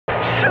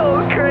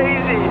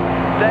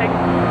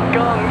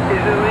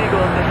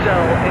to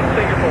sell in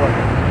Singapore.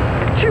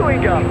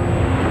 Chewing gum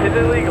is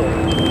illegal.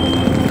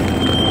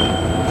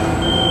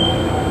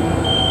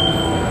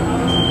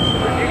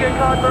 You get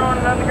caught throwing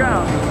it on the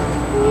ground.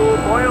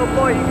 Boy, oh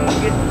boy, you can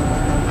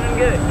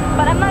get it.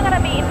 But I'm not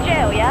gonna be in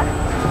jail, yeah?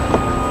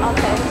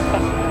 Okay.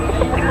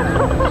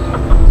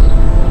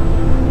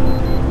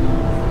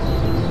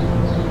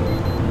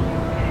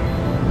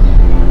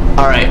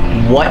 Alright,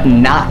 what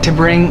not to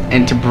bring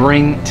and to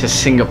bring to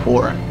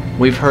Singapore.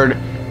 We've heard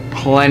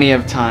plenty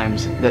of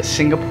times that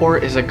Singapore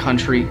is a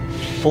country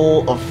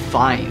full of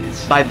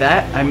fines. By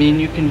that, I mean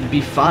you can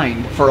be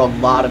fined for a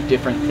lot of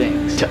different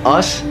things. To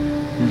us,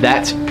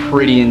 that's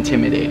pretty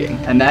intimidating.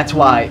 And that's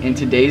why in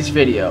today's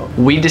video,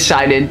 we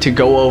decided to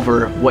go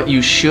over what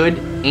you should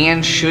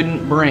and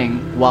shouldn't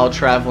bring while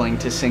traveling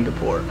to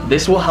Singapore.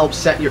 This will help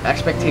set your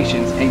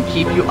expectations and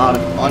keep you out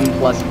of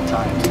unpleasant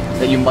times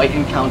that you might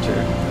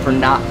encounter for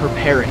not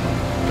preparing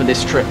for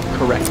this trip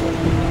correctly.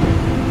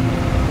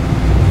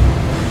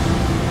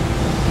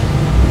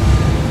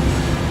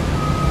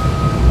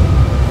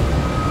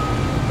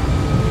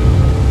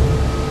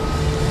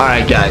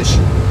 Alright guys,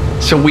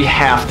 so we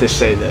have to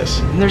say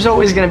this. And there's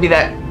always gonna be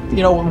that,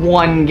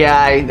 one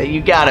guy that you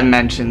gotta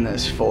mention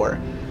this for.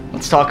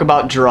 Let's talk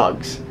about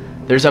drugs.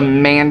 There's a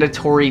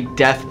mandatory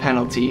death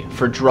penalty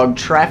for drug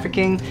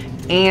trafficking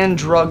and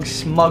drug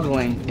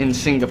smuggling in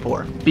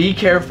Singapore. Be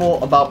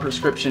careful about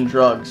prescription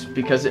drugs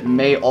because it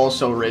may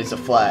also raise a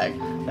flag.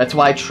 That's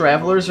why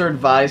travelers are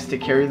advised to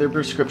carry their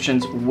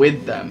prescriptions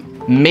with them.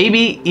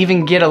 Maybe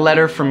even get a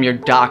letter from your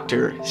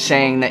doctor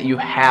saying that you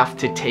have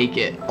to take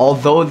it,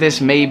 although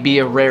this may be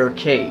a rare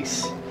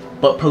case.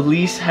 But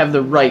police have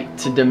the right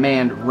to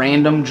demand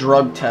random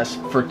drug tests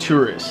for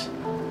tourists.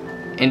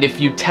 And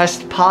if you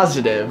test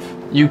positive,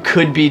 you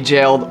could be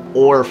jailed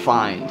or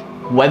fined.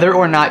 Whether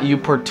or not you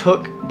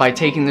partook by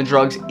taking the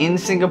drugs in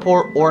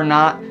Singapore or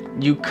not,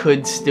 you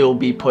could still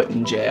be put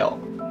in jail.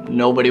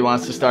 Nobody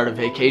wants to start a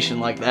vacation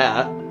like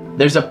that.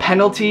 There's a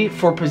penalty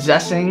for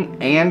possessing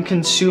and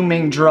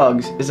consuming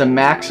drugs is a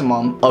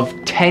maximum of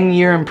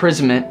 10-year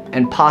imprisonment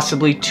and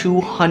possibly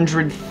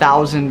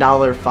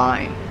 $200,000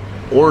 fine,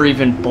 or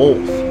even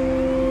both.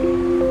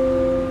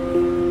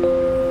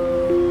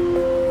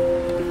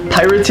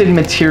 Pirated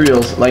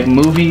materials like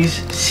movies,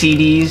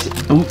 CDs,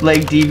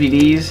 bootleg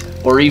DVDs,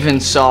 or even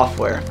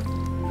software.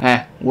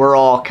 We're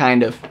all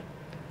kind of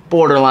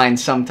borderline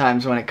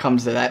sometimes when it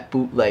comes to that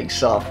bootleg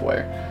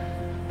software.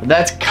 But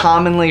that's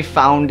commonly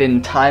found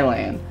in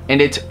Thailand,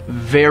 and it's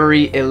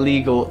very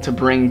illegal to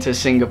bring to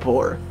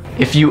Singapore.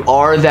 If you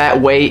are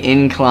that way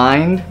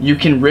inclined, you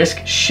can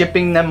risk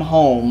shipping them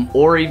home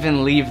or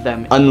even leave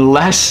them.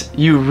 Unless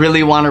you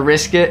really want to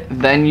risk it,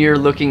 then you're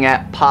looking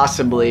at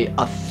possibly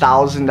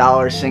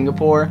 $1,000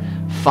 Singapore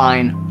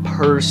fine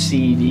per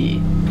CD.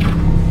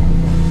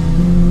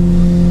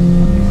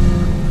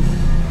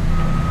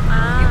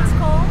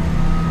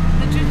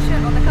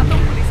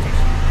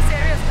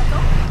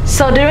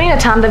 So during the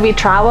time that we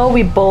travel,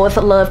 we both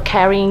love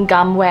carrying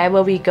gum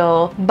wherever we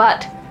go,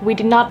 but we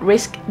did not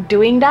risk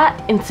doing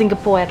that in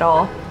Singapore at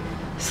all.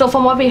 So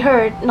from what we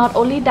heard, not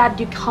only that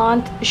you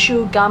can't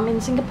chew gum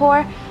in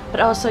Singapore, but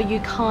also you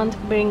can't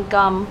bring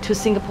gum to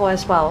Singapore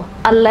as well.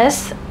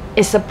 Unless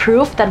it's a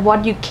proof that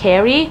what you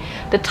carry,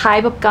 the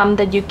type of gum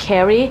that you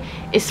carry,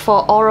 is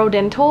for oral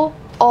dental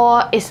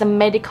or is a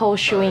medical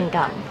chewing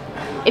gum.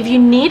 If you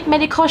need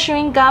medical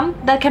chewing gum,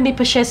 that can be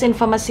purchased in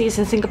pharmacies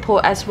in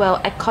Singapore as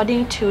well,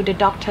 according to the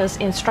doctor's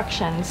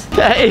instructions.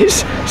 That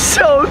is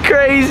so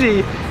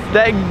crazy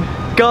that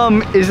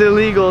gum is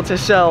illegal to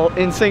sell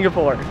in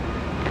Singapore.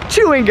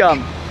 Chewing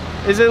gum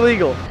is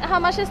illegal. How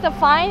much is the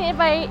fine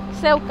if I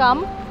sell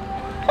gum?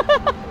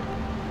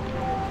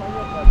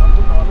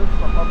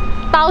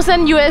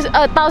 1,000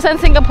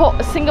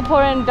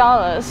 Singaporean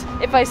dollars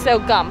if I sell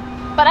gum.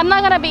 But I'm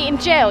not gonna be in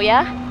jail,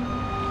 yeah?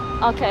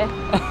 Okay.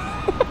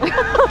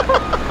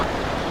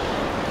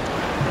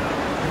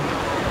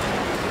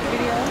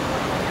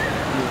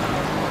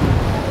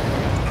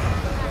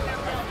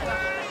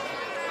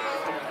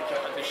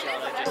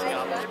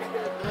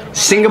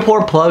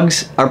 Singapore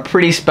plugs are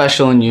pretty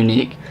special and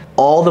unique.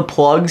 All the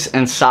plugs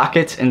and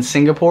sockets in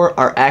Singapore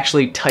are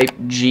actually type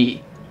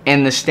G,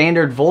 and the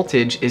standard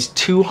voltage is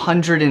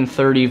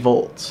 230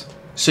 volts.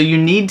 So you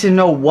need to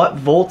know what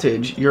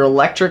voltage your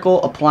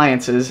electrical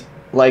appliances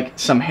like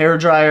some hair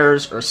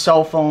dryers or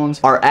cell phones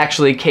are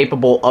actually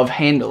capable of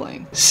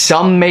handling.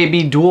 Some may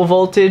be dual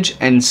voltage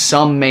and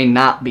some may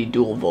not be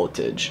dual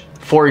voltage.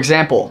 For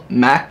example,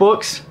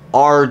 MacBooks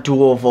are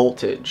dual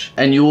voltage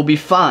and you will be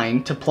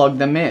fine to plug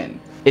them in.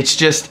 It's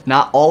just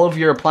not all of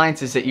your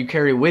appliances that you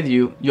carry with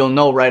you, you'll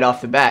know right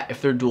off the bat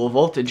if they're dual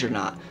voltage or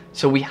not.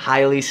 So we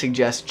highly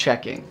suggest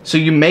checking. So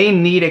you may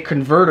need a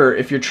converter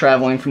if you're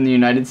traveling from the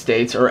United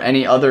States or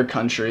any other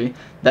country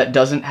that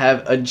doesn't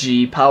have a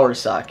G power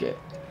socket.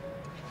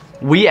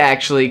 We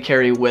actually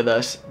carry with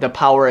us the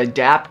power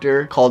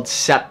adapter called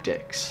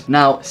Septix.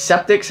 Now,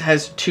 Septix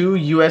has 2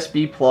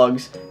 USB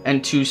plugs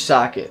and 2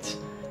 sockets.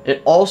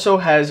 It also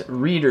has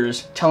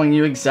readers telling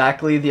you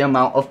exactly the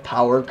amount of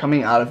power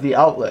coming out of the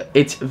outlet.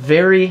 It's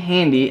very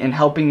handy in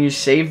helping you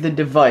save the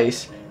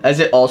device, as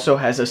it also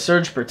has a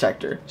surge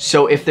protector.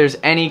 So if there's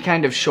any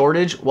kind of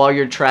shortage while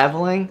you're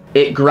traveling,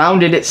 it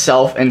grounded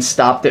itself and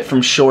stopped it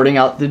from shorting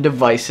out the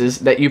devices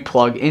that you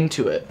plug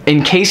into it.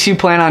 In case you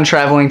plan on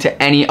traveling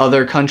to any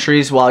other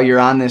countries while you're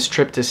on this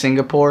trip to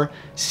Singapore,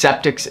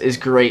 Septix is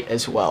great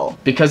as well,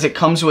 because it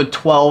comes with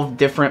 12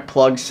 different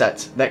plug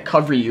sets that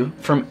cover you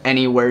from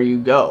anywhere you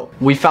go.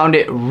 We found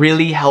it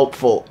really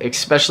helpful,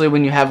 especially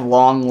when you have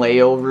long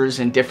layovers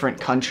in different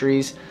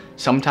countries.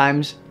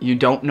 Sometimes you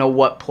don't know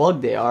what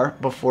plug they are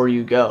before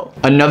you go.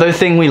 Another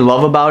thing we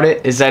love about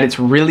it is that it's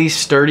really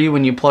sturdy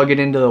when you plug it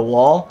into the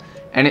wall,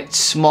 and its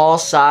small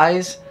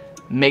size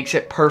makes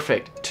it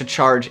perfect to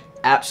charge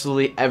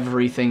absolutely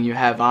everything you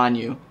have on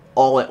you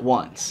all at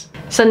once.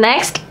 So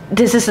next,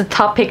 this is a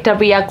topic that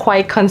we are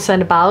quite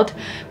concerned about,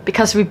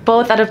 because we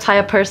both are the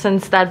type of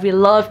persons that we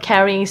love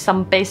carrying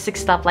some basic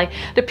stuff like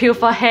the pill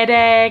for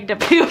headache, the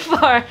pill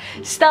for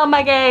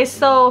stomachache.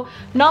 So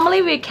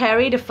normally we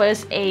carry the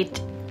first aid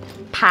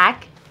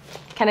pack.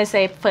 Can I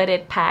say first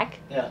aid pack?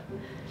 Yeah.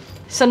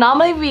 So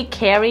normally we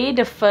carry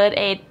the first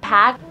aid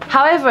pack.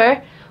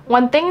 However,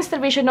 one thing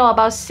that we should know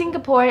about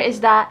Singapore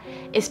is that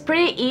it's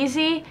pretty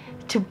easy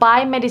to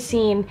buy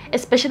medicine,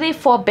 especially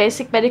for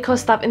basic medical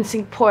stuff in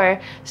Singapore.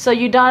 So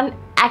you don't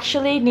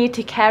actually need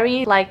to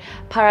carry like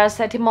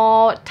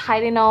paracetamol,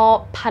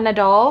 Tylenol,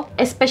 Panadol.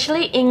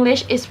 Especially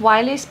English is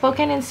widely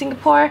spoken in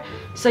Singapore,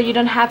 so you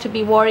don't have to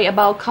be worried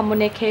about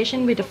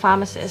communication with the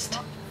pharmacist.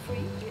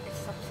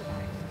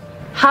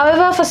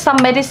 However, for some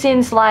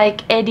medicines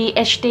like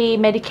ADHD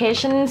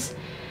medications,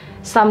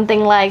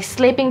 something like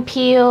sleeping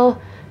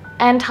pill,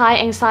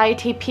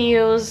 anti-anxiety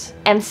pills,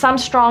 and some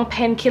strong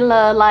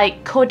painkiller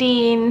like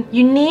codeine,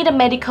 you need a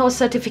medical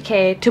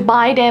certificate to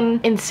buy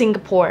them in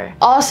Singapore.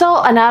 Also,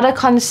 another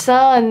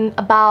concern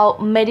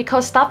about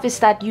medical stuff is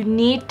that you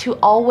need to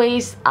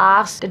always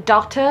ask the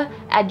doctor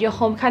at your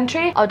home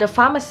country or the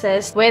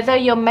pharmacist whether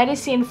your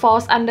medicine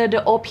falls under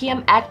the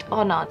OPM Act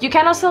or not. You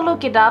can also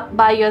look it up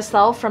by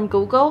yourself from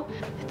Google.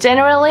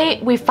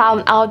 Generally, we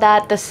found out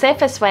that the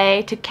safest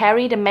way to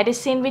carry the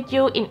medicine with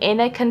you in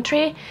any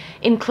country,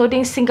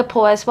 including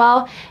Singapore as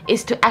well,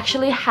 is to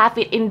actually have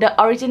it in the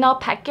original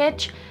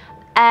package.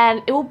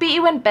 And it will be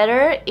even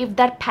better if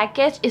that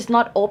package is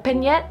not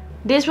open yet.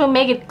 This will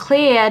make it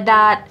clear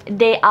that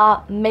they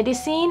are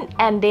medicine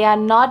and they are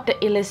not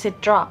the illicit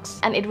drugs.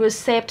 And it will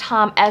save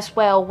time as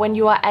well when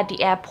you are at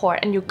the airport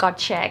and you got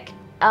checked.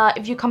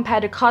 If you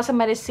compare the cost of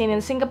medicine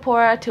in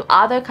Singapore to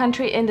other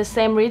countries in the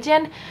same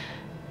region,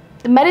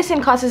 the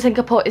medicine cost in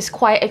Singapore is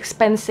quite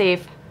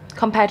expensive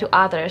compared to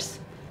others.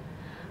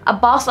 A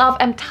box of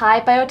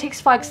antibiotics,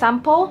 for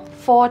example,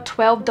 for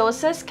 12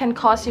 doses can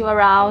cost you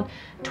around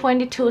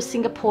 22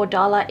 Singapore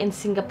dollar in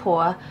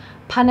Singapore.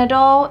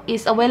 Panadol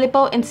is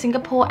available in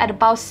Singapore at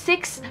about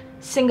 6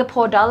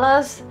 Singapore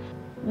dollars.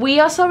 We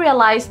also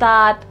realized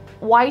that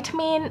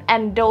vitamin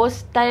and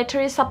those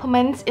dietary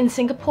supplements in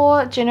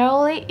Singapore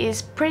generally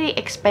is pretty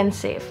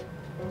expensive.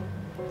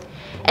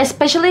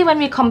 Especially when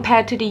we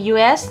compare to the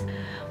US.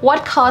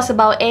 What costs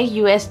about $8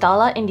 US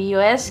in the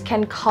US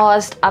can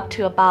cost up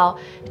to about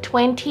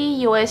 $20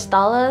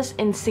 US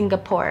in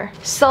Singapore.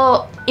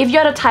 So if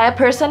you're the type of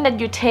person that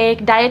you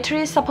take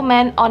dietary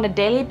supplement on a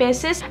daily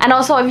basis, and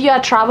also if you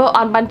are travel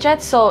on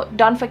budget, so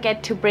don't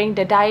forget to bring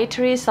the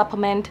dietary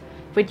supplement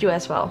with you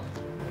as well.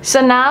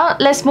 So now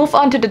let's move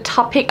on to the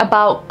topic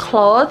about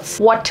clothes,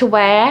 what to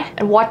wear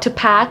and what to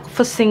pack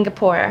for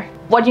Singapore.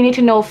 What you need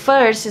to know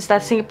first is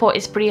that Singapore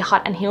is pretty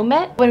hot and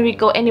humid. When we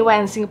go anywhere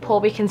in Singapore,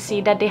 we can see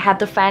that they have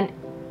the fan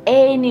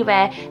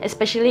anywhere,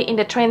 especially in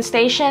the train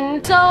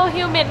station. So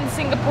humid in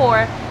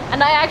Singapore.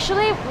 And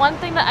one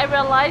thing that I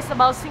realized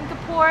about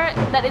Singapore,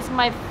 that is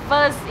my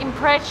first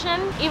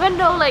impression, even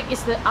though like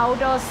it's the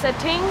outdoor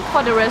setting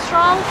for the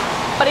restaurant,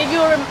 but if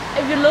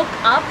you look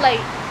up, like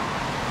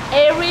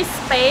every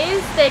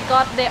space they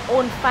got their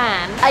own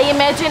fan. I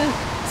imagine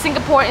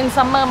Singapore in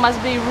summer must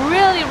be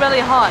really, really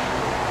hot.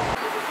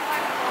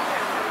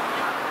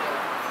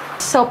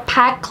 So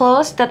pack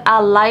clothes that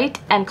are light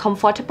and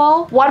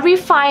comfortable. What we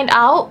find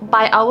out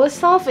by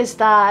ourselves is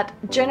that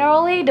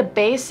generally the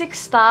basic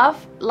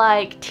stuff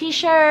like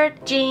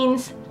t-shirt,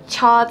 jeans,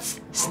 shorts,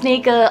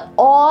 sneaker,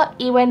 or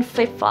even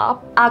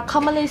flip-flop are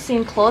commonly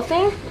seen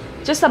clothing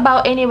just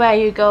about anywhere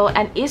you go,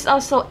 and is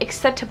also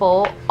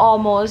acceptable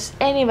almost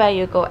anywhere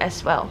you go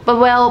as well. But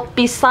well,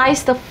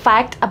 besides the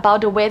fact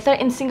about the weather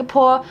in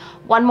Singapore,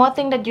 one more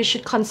thing that you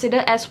should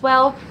consider as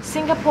well,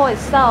 Singapore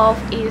itself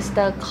is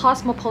the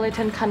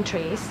cosmopolitan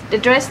country. The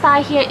dress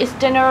style here is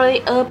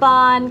generally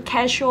urban,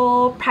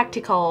 casual,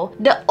 practical.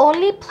 The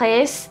only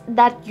place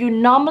that you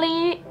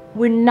normally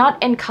will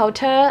not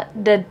encounter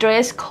the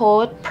dress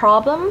code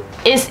problem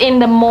is in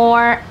the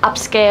more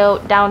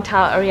upscale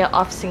downtown area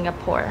of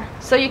Singapore.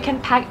 So you can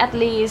pack at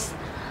least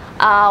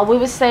We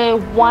would say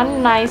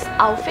one nice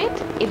outfit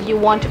if you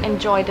want to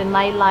enjoy the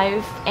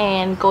nightlife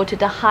and go to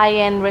the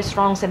high-end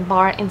restaurants and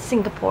bar in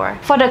Singapore.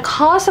 For the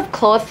cost of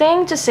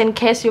clothing, just in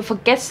case you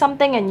forget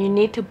something and you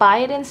need to buy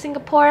it in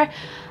Singapore,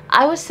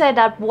 I would say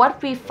that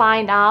what we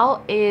find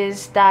out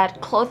is that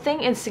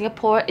clothing in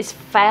Singapore is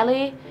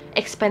fairly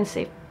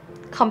expensive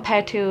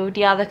compared to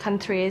the other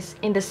countries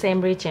in the same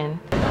region.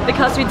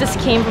 Because we just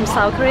came from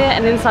South Korea,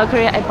 and in South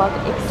Korea I bought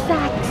the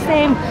exact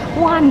same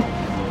one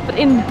but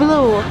in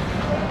blue.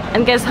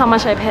 And guess how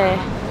much I pay?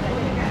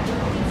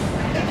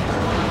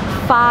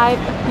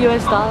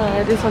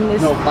 $5 This one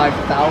is No,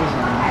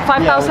 5,000.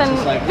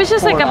 5,000, which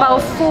is like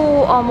about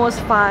almost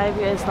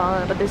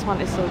 $5, but this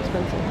one is so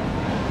expensive.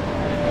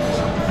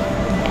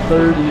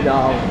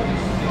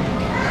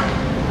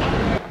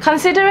 $30.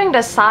 Considering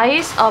the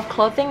size of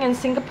clothing in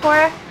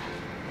Singapore,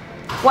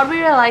 what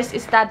we realized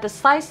is that the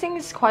sizing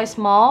is quite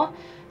small,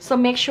 so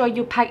make sure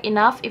you pack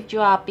enough if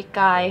you are a big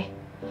guy.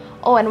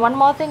 Oh, and one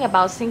more thing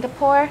about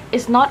Singapore,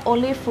 it's not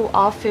only full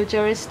of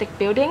futuristic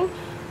building,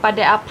 but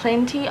there are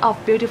plenty of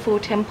beautiful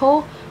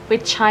temples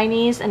with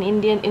Chinese and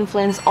Indian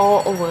influence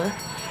all over.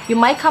 You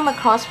might come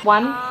across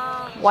one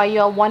while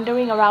you're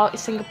wandering around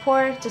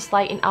Singapore, just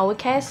like in our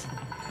case.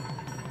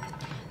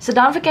 So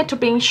don't forget to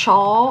bring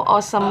shawl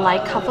or some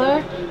light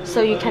cover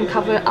so you can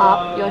cover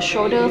up your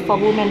shoulder for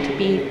women to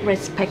be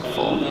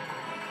respectful.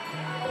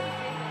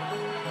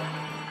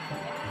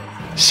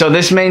 So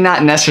this may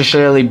not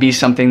necessarily be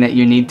something that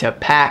you need to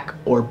pack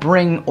or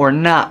bring or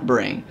not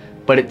bring,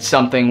 but it's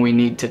something we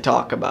need to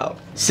talk about.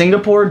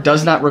 Singapore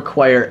does not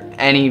require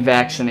any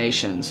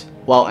vaccinations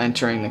while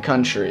entering the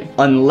country,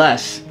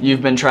 unless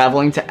you've been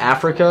traveling to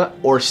Africa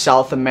or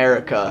South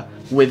America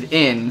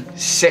within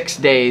 6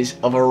 days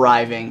of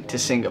arriving to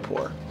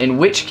Singapore, in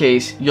which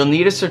case you'll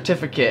need a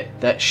certificate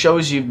that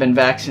shows you've been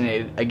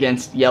vaccinated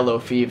against yellow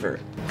fever.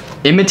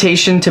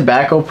 Imitation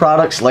tobacco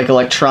products like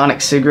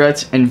electronic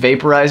cigarettes and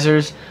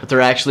vaporizers,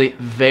 they're actually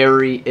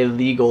very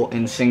illegal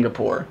in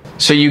Singapore.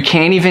 So you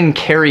can't even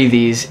carry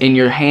these in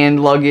your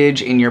hand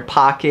luggage, in your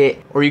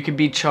pocket, or you could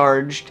be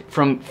charged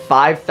from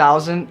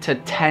 $5,000 to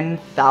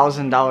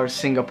 $10,000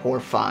 Singapore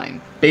fine.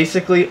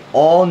 Basically,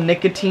 all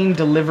nicotine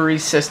delivery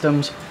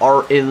systems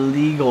are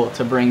illegal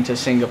to bring to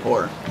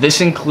Singapore.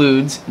 This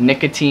includes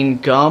nicotine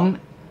gum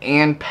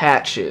and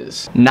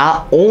patches.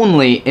 Not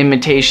only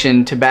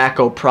imitation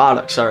tobacco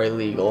products are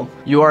illegal,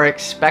 you are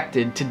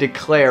expected to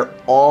declare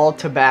all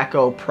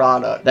tobacco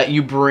product that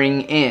you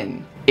bring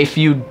in. If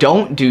you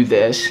don't do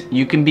this,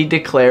 you can be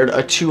declared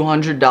a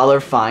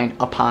 $200 fine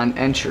upon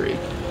entry.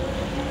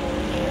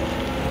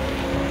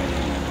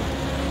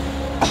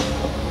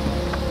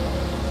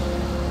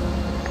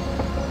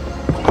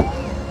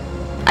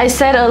 I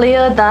said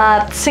earlier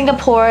that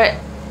Singapore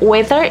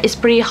weather is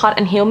pretty hot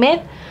and humid,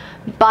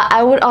 but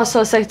I would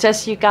also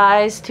suggest you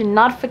guys to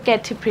not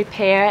forget to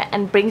prepare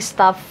and bring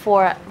stuff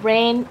for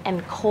rain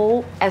and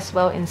cold as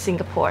well in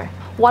Singapore.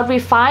 What we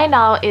find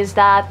out is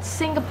that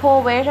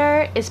Singapore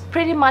weather is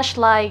pretty much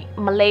like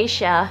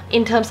Malaysia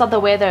in terms of the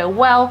weather.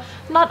 Well,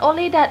 not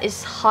only that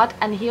it's hot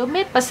and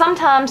humid, but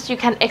sometimes you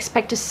can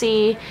expect to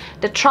see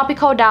the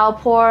tropical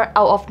downpour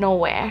out of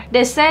nowhere.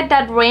 They said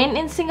that rain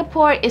in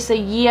Singapore is a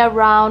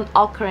year-round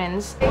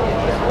occurrence.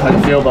 How do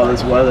you feel about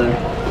this weather?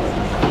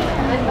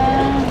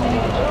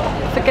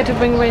 Forget to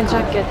bring rain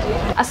jacket.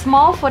 A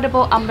small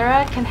foldable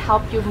umbrella can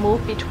help you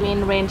move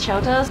between rain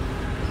shelters.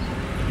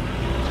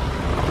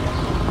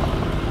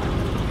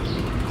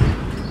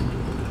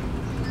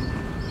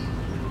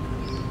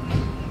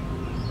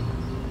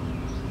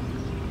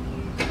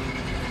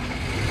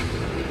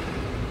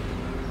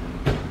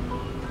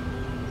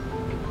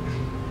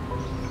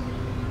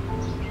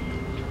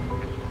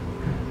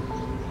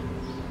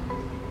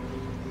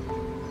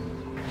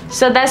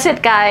 So that's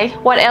it, guys.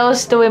 What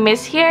else do we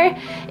miss here?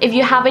 If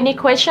you have any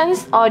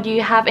questions or do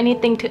you have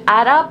anything to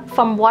add up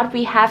from what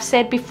we have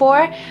said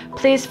before,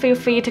 please feel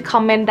free to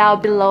comment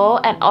down below.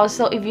 And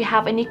also, if you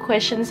have any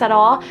questions at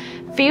all,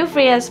 feel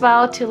free as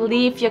well to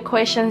leave your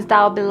questions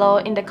down below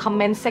in the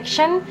comment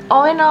section.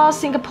 All in all,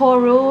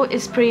 Singapore rule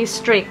is pretty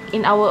strict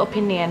in our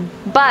opinion,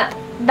 but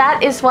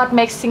that is what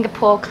makes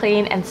Singapore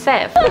clean and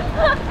safe.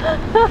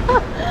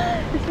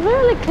 It's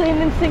really clean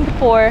in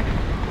Singapore.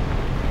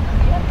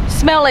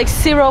 Smell like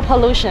zero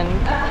pollution.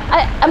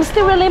 I'm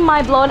still really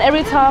mind blown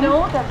every time.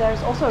 Know that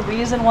there's also a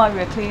reason why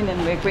we're clean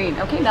and we're green.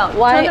 Okay, now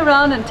Why? turn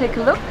around and take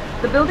a look.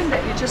 The building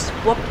that you just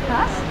walked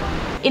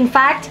past. In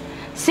fact,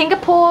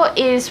 Singapore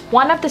is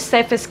one of the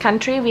safest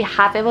countries we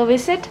have ever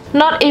visited.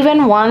 Not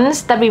even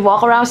once that we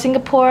walk around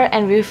Singapore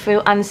and we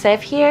feel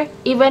unsafe here,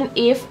 even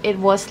if it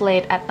was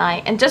late at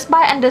night. And just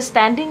by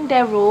understanding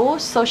their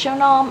rules, social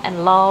norm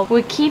and law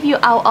will keep you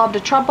out of the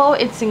trouble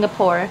in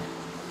Singapore.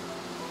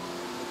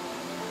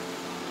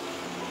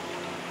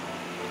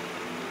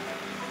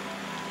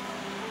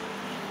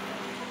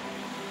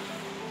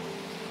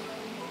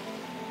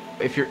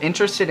 If you're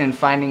interested in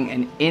finding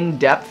an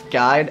in-depth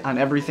guide on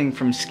everything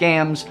from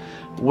scams,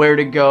 where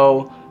to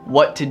go,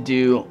 what to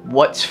do,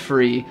 what's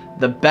free,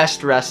 the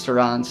best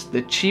restaurants,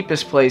 the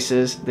cheapest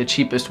places, the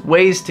cheapest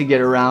ways to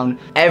get around,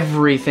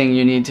 everything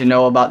you need to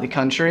know about the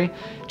country.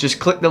 Just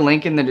click the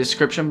link in the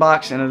description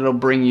box and it'll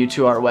bring you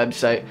to our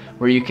website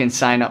where you can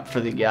sign up for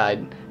the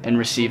guide and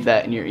receive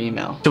that in your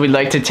email. So we'd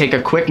like to take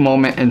a quick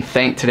moment and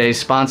thank today's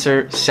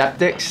sponsor,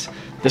 Septix.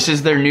 This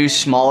is their new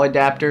small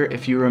adapter.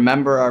 If you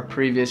remember our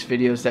previous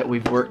videos that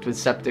we've worked with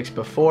Septix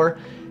before,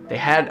 they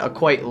had a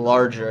quite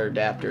larger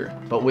adapter,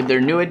 but with their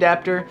new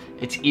adapter,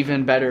 it's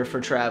even better for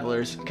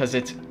travelers because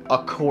it's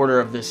a quarter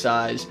of the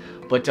size,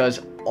 but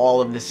does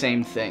all of the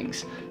same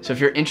things. So if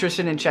you're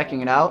interested in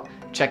checking it out,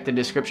 check the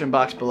description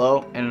box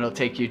below and it'll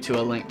take you to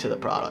a link to the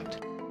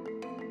product.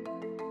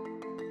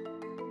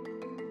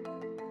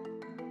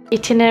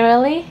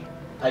 Itinerary?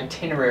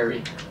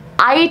 Itinerary.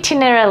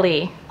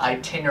 Itinerary.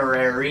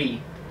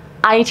 Itinerary.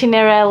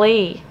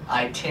 Itinerary.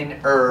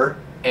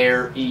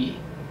 Itinerary.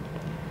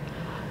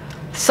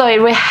 So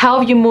it will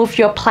help you move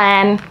your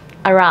plan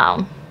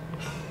around.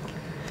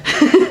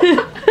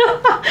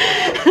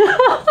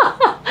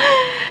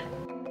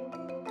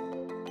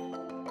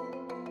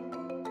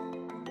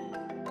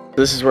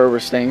 This is where we're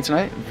staying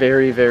tonight.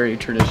 Very, very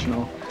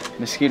traditional.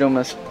 Mosquito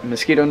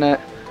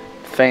net,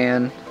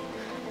 fan,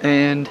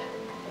 and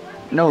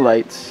no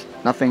lights,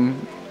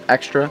 nothing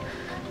extra.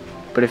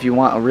 But if you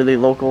want a really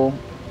local,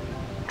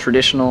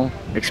 traditional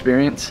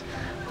experience,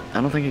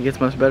 I don't think it gets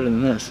much better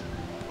than this.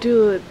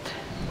 Dude,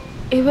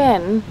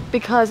 even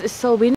because it's so windy.